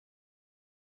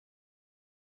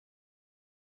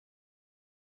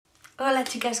Hola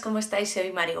chicas, ¿cómo estáis?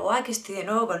 Soy Marigoa, que estoy de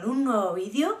nuevo con un nuevo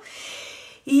vídeo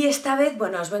y esta vez,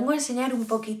 bueno, os vengo a enseñar un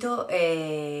poquito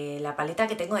la paleta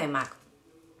que tengo de MAC.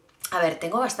 A ver,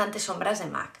 tengo bastantes sombras de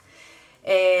MAC.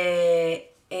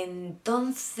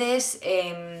 Entonces,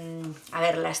 a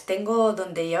ver, las tengo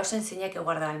donde ya os enseñé que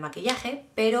guardaba el maquillaje,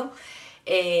 pero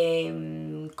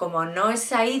como no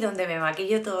es ahí donde me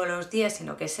maquillo todos los días,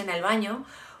 sino que es en el baño,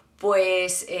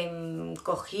 pues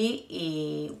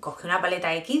cogí una paleta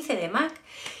de 15 de MAC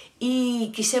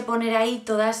y quise poner ahí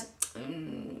todas,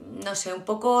 no sé, un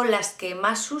poco las que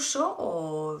más uso,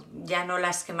 o ya no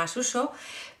las que más uso,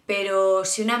 pero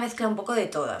sí una mezcla un poco de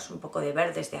todas, un poco de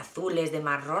verdes, de azules, de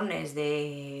marrones,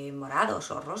 de morados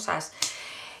o rosas.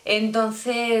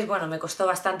 Entonces, bueno, me costó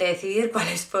bastante decidir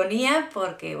cuáles ponía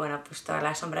porque, bueno, pues todas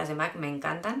las sombras de MAC me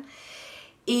encantan.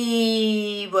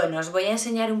 Y bueno, os voy a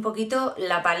enseñar un poquito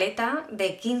la paleta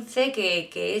de 15 que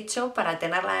he hecho para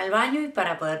tenerla en el baño y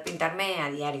para poder pintarme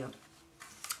a diario.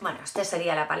 Bueno, esta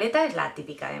sería la paleta, es la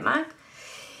típica de MAC.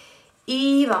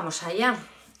 Y vamos allá.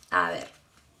 A ver.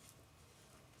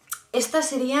 Estas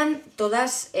serían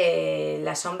todas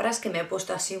las sombras que me he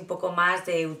puesto así un poco más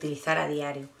de utilizar a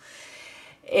diario.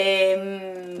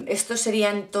 Estos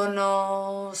serían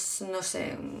tonos, no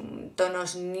sé,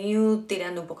 tonos nude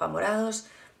tirando un poco a morados,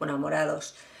 bueno, a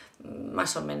morados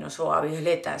más o menos, o a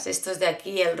violetas. Estos de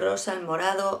aquí, el rosa, el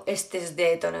morado, este es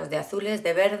de tonos de azules,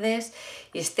 de verdes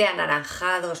y este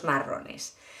anaranjados,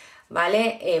 marrones.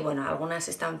 ¿Vale? Bueno, algunas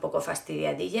están un poco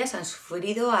fastidiadillas, han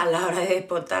sufrido a la hora de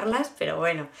potarlas, pero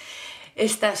bueno,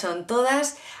 estas son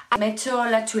todas. Me he hecho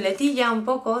la chuletilla un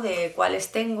poco de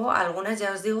cuáles tengo, algunas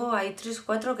ya os digo, hay 3 o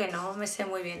 4 que no me sé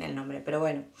muy bien el nombre, pero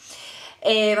bueno.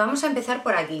 Vamos a empezar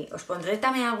por aquí, os pondré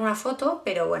también alguna foto,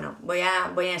 pero bueno, voy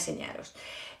a enseñaros.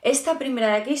 Esta primera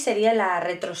de aquí sería la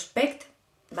Retrospect,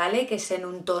 ¿vale? Que es en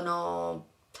un tono...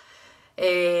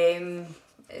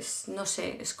 no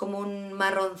sé, es como un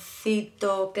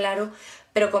marroncito claro,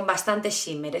 pero con bastante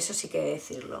shimmer, eso sí que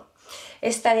decirlo.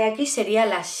 Esta de aquí sería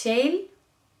la Shale,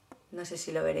 no sé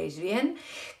si lo veréis bien,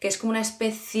 que es como una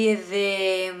especie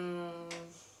de...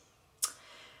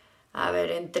 a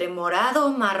ver, entre morado,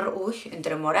 marrón,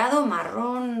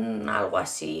 algo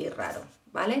así raro,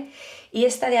 ¿vale? Y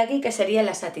esta de aquí que sería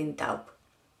la Satin Taupe.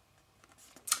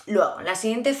 Luego, en la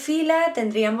siguiente fila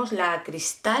tendríamos la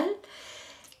Cristal,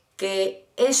 que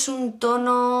es un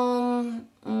tono...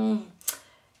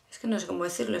 es que no sé cómo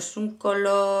decirlo, es un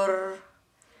color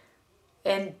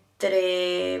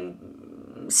entre...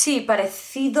 sí,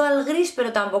 parecido al gris,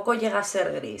 pero tampoco llega a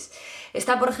ser gris.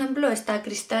 Esta, por ejemplo, esta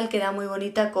Cristal queda muy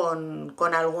bonita con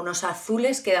algunos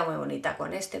azules, queda muy bonita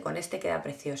con este queda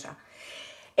preciosa.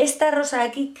 Esta rosa de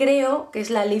aquí creo que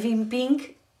es la Living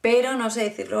Pink, pero no sé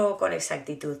decirlo con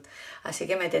exactitud, así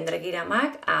que me tendré que ir a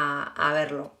MAC a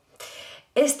verlo.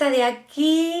 Esta de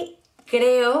aquí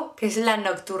creo que es la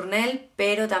Nocturnelle,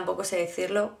 pero tampoco sé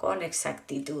decirlo con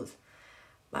exactitud.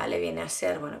 ¿Vale? Viene a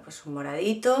ser, bueno, pues un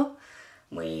moradito,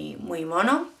 muy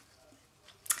mono.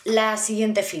 La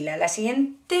siguiente fila,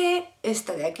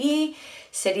 esta de aquí,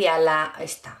 sería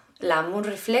la Moon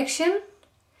Reflection,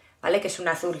 ¿vale? Que es un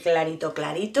azul clarito,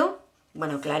 clarito.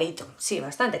 Bueno, clarito, sí,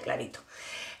 bastante clarito.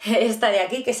 Esta de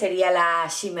aquí, que sería la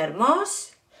Shimmer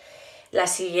Moss. La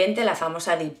siguiente, la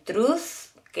famosa Deep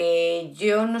Truth, que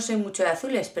yo no soy mucho de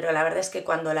azules, pero la verdad es que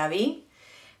cuando la vi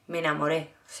me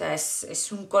enamoré. O sea,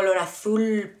 es un color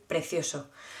azul precioso.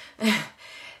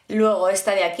 Luego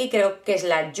esta de aquí creo que es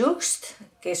la Juxt,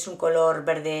 que es un color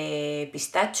verde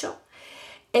pistacho.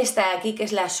 Esta de aquí que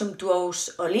es la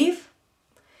Sumptuous Olive,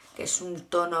 que es un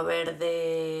tono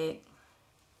verde...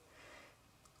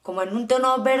 como en un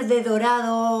tono verde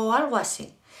dorado o algo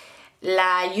así.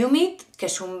 La Humid, que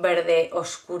es un verde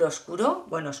oscuro,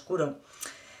 bueno, oscuro.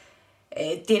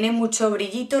 Tiene mucho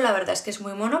brillito, la verdad es que es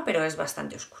muy mono, pero es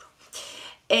bastante oscuro.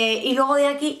 Y luego de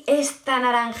aquí esta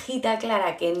naranjita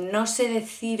clara, que no sé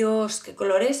deciros qué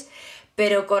color es,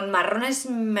 pero con marrones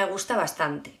me gusta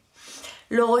bastante.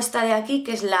 Luego esta de aquí,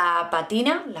 que es la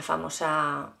Patina, la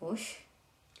famosa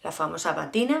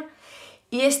Patina.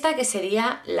 Y esta que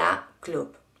sería la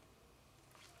Club.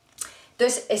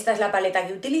 Entonces, esta es la paleta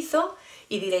que utilizo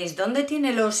y diréis, ¿dónde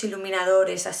tiene los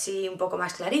iluminadores así un poco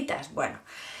más claritas? Bueno,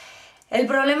 el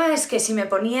problema es que si me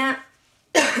ponía...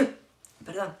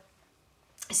 perdón.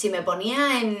 Si me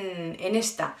ponía en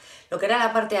esta, lo que era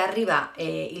la parte de arriba,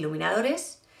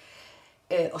 iluminadores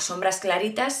o sombras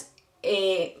claritas,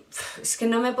 es que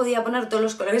no me podía poner todos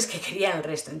los colores que quería en el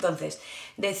resto. Entonces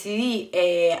decidí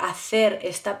hacer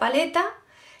esta paleta,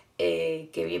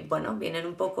 que bueno, vienen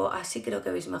un poco, así creo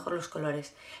que veis mejor los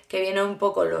colores, que vienen un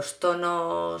poco los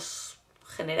tonos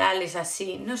generales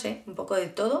así, no sé, un poco de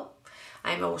todo. a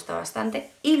mí me gusta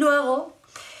bastante. Y luego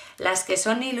las que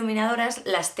son iluminadoras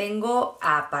las tengo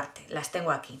aparte, las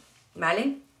tengo aquí,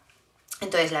 ¿vale?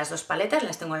 Entonces las dos paletas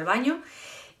las tengo en el baño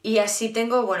y así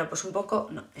tengo, bueno, pues un poco,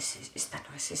 no, es esta.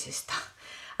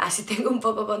 Así tengo un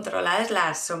poco controladas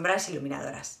las sombras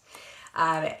iluminadoras.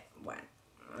 A ver, bueno,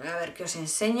 a ver qué os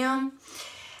enseño.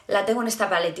 La tengo en esta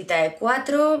paletita de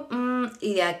 4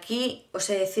 y de aquí os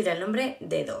he de decir el nombre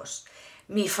de 2.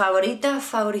 Mi favorita,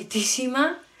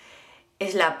 favoritísima,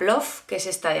 es la Plof, que es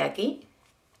esta de aquí.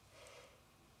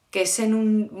 Que es en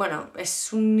un, bueno,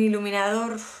 es un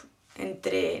iluminador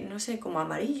entre, no sé, como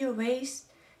amarillo, ¿veis?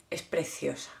 Es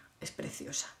preciosa, es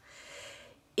preciosa.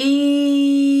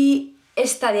 Y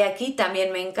esta de aquí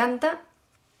también me encanta,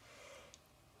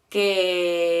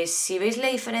 que si veis la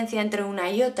diferencia entre una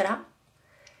y otra,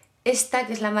 esta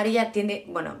que es la amarilla tiende,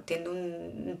 bueno, tiende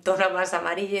un tono más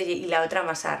amarillo y la otra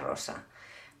más a rosa,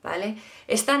 ¿vale?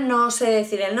 Esta no sé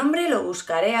decir el nombre, lo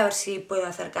buscaré a ver si puedo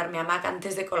acercarme a Mac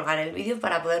antes de colgar el vídeo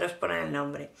para poderos poner el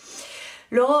nombre.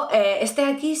 Luego, este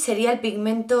de aquí sería el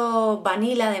pigmento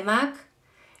Vanilla de Mac,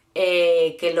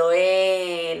 que lo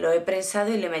he prensado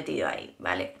y le he metido ahí,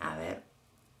 ¿vale? A ver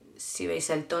si veis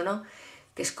el tono,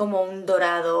 que es como un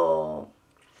dorado,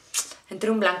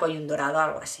 entre un blanco y un dorado,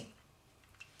 algo así.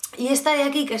 Y esta de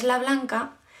aquí, que es la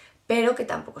blanca, pero que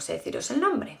tampoco sé deciros el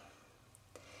nombre.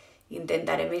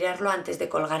 Intentaré mirarlo antes de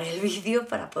colgar el vídeo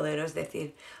para poderos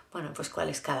decir, bueno, pues cuál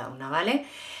es cada una, ¿vale?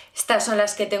 Estas son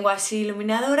las que tengo así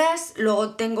iluminadoras.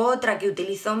 Luego tengo otra que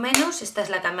utilizo menos. Esta es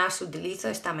la que más utilizo,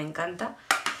 esta me encanta.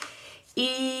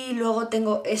 Y luego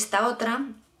tengo esta otra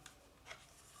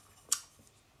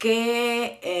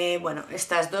que, bueno,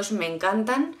 estas dos me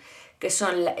encantan, que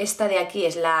son, esta de aquí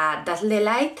es la Dazzle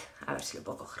Light, a ver si lo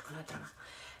puedo coger con la otra mano,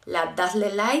 la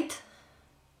Dazzle Light.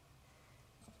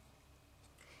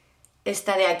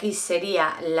 Esta de aquí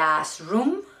sería Last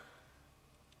Room.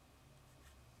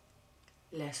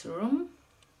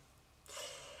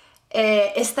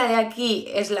 Esta de aquí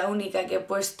es la única que he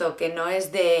puesto que no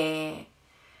es de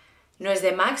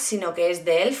MAC, sino que es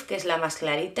de ELF, que es la más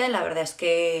clarita. La verdad es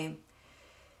que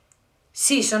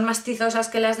sí, son más tizosas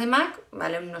que las de MAC,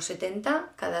 vale unos 70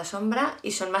 cada sombra,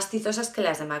 y son más tizosas que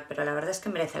las de MAC, pero la verdad es que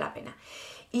merece la pena.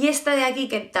 Y esta de aquí,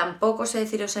 que tampoco sé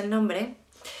deciros el nombre,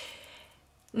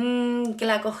 que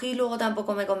la cogí y luego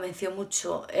tampoco me convenció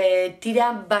mucho,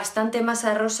 tira bastante más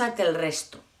a rosa que el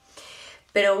resto.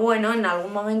 Pero bueno, en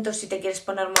algún momento si te quieres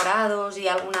poner morados y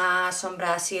alguna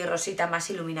sombra así rosita más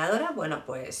iluminadora, bueno,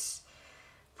 pues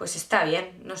está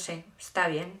bien, no sé, está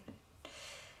bien.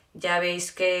 Ya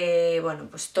veis que, bueno,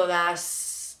 pues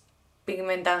todas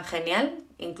pigmentan genial,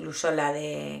 incluso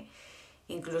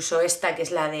esta que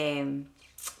es la de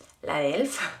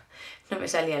ELF, no me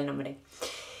salía el nombre.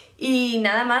 Y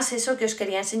nada más, eso que os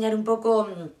quería enseñar un poco,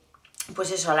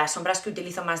 pues eso, las sombras que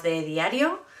utilizo más de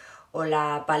diario o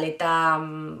la paleta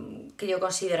que yo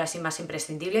considero así más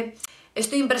imprescindible.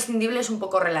 Esto imprescindible es un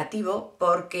poco relativo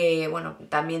porque, bueno,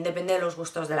 también depende de los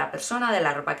gustos de la persona, de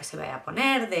la ropa que se vaya a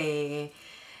poner, de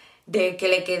que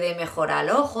le quede mejor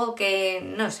al ojo, que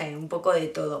no sé, un poco de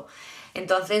todo.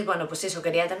 Entonces, bueno, pues eso,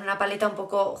 quería tener una paleta un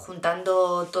poco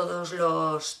juntando todas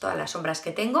las sombras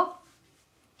que tengo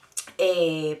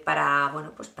para,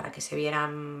 bueno, pues para que se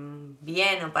vieran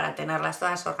bien o para tenerlas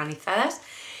todas organizadas.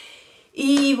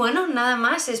 Y bueno, nada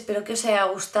más, espero que os haya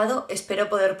gustado, espero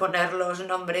poder poner los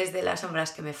nombres de las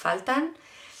sombras que me faltan.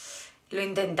 Lo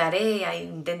intentaré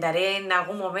en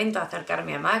algún momento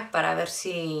acercarme a Mac para ver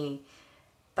si,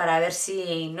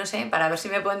 no sé, para ver si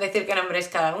me pueden decir qué nombre es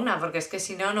cada una, porque es que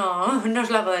si no, no os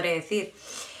la podré decir.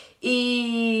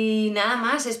 Y nada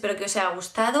más, espero que os haya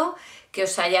gustado, que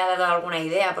os haya dado alguna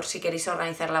idea por si queréis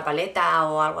organizar la paleta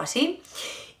o algo así.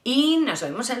 Y nos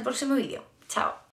vemos en el próximo vídeo. Chao.